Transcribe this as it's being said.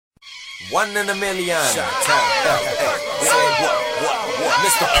1 in a million.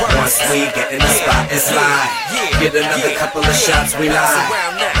 MistaPerkins. Once we get in the spot, it's live. Get another couple of shots, we live.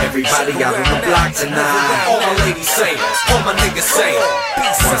 Everybody out on the block tonight. All my ladies say it, all my niggas say it.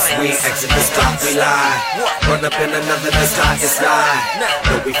 Once we exit the spot, we live. Run up in another that's hot, it's live.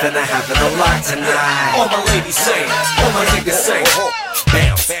 But we finna have it on lock tonight. All my ladies say it, all my niggas say it.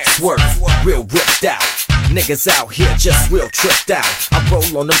 Bounce, swerve, real ripped out. Niggas out here just real tripped out. I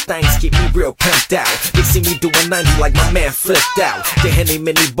roll on them things, keep me real pimped out. They see me doing 90 like my man flipped out. The Henny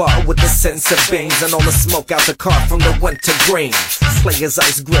mini bar with the sense of beans, and all the smoke out the car from the winter greens. Players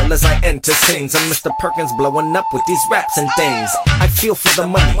ice grill as I enter scenes. I'm MistaPerkins blowing up with these raps and things. I feel for the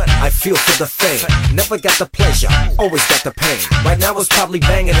money, I feel for the fame. Never got the pleasure, always got the pain. Right now it's probably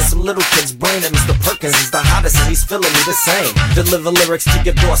banging in some little kid's brain, and MistaPerkins is the hottest and he's feeling me the same. Deliver lyrics to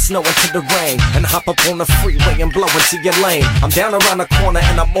your door, snow into the rain, and hop up on the freeway and blow into your lane. I'm down around the corner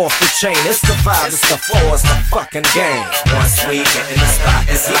and I'm off the chain. It's the vibe, it's the flow, it's the fucking game. Once we get in the spot,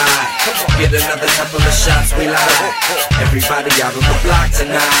 it's live. Get another couple of shots, we live. Everybody out on the block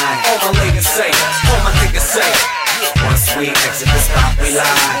tonight. All my ladies say it, all my niggas say it. Once we exit the spot, we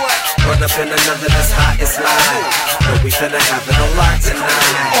live. Run up in another that's hot, it's live. But we finna have it on lock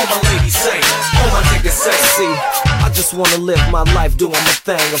tonight. All my ladies say it, all my niggas say it. See, I just wanna live my life doing my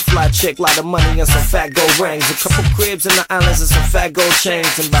thing. A fly chick, lot of money and some fat gold rings. A couple cribs in the islands and some fat gold chains.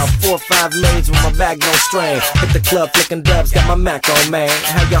 And about 4 or 5 maids with my bag no strain. Hit the club flicking dubs, got my Mac on, man.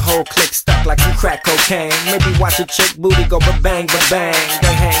 Have your whole clique stuck like some crack cocaine. Maybe watch a chick booty go ba-bang, ba-bang.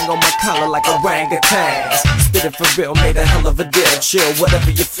 They hang on my collar like orangutans. Spit it for real, made a hell of a deal. Chill, whatever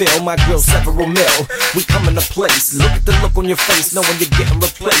you feel, my grill several mil. We come into place, look at the look on your face, knowing you're getting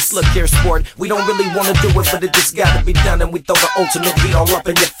replaced. Look here, sport, we don't really wanna do it, but it just gotta be done. And we throw the ultimate heat all up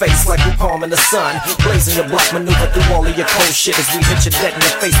in your face like we palm in the sun. Blazing your block, maneuver through all of your cold shit as we hit you dead in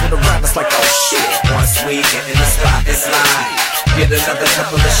the face with around us like, oh shit. Once we get in the spot, it's live. Get another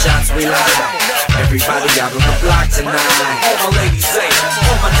couple of shots, we live. Everybody out on the block tonight. All my ladies say it,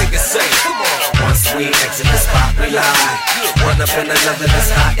 all my niggas say it. Once we exit the spot, we live. Run up in another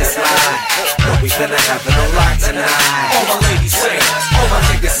that's hot, it's live. But we finna have it on lock tonight. All my ladies say it, all my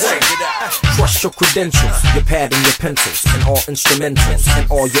niggas say it. Trust your credentials, your pad and your pencils, and all instrumentals,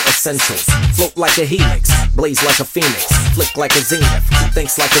 and all your essentials. Float like a helix, blaze like a phoenix, flick like a zenith, who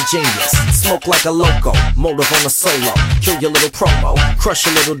thinks like a genius, smoke like a loco, motive on a solo, kill your little promo, crush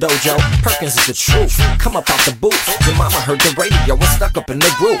your little dojo. Perkins is the truth, come up out the booth. Your mama heard the radio and stuck up in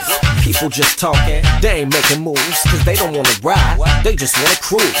the groove. People just talking, they ain't making moves, cause they don't wanna ride, they just wanna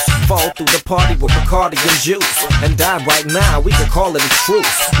cruise. Fall through the party with Bacardi and juice, and die right now, we can call it a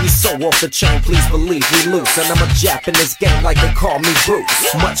truce. We so off the chain, please believe we loose. And I'm a Jap in this game like they call me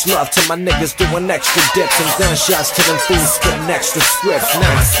Bruce. Much love to my niggas doing extra dips, and gunshots to them fools spitting extra scripts.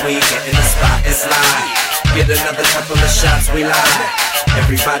 Now once we get in the spot, it's live. Get another couple of shots, we live.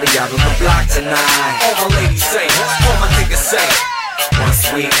 Everybody out on the block tonight. All my ladies say it, all my niggas say it.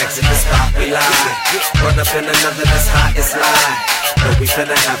 Once we exit the spot, we live. Run up in another that's hot, it's live. But we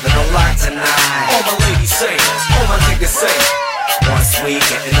finna have it on lock tonight. All my ladies say it, all my niggas say it. Once we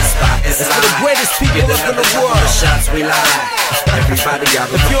get in the spot, it's live. For the greatest people up in the world. The shots we live. Everybody out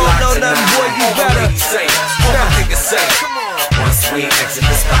on the block tonight. If you don't know nothing, boy, you better. All say it, all my niggas say it. Once we exit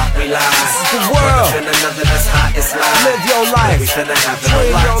the spot, we live. This is the world. Run up in another that's hot, it's live. Live your life. We finna have it on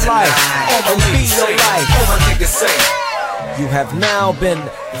Dream lock your life. tonight. All my ladies say it, all my niggas say it. You have now been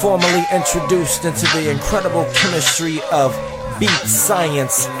formally introduced into the incredible chemistry of beat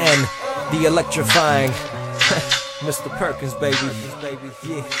science and the electrifying MistaPerkins, baby.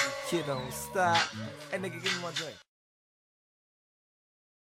 Yeah, you don't stop. Hey, nigga, give me my drink.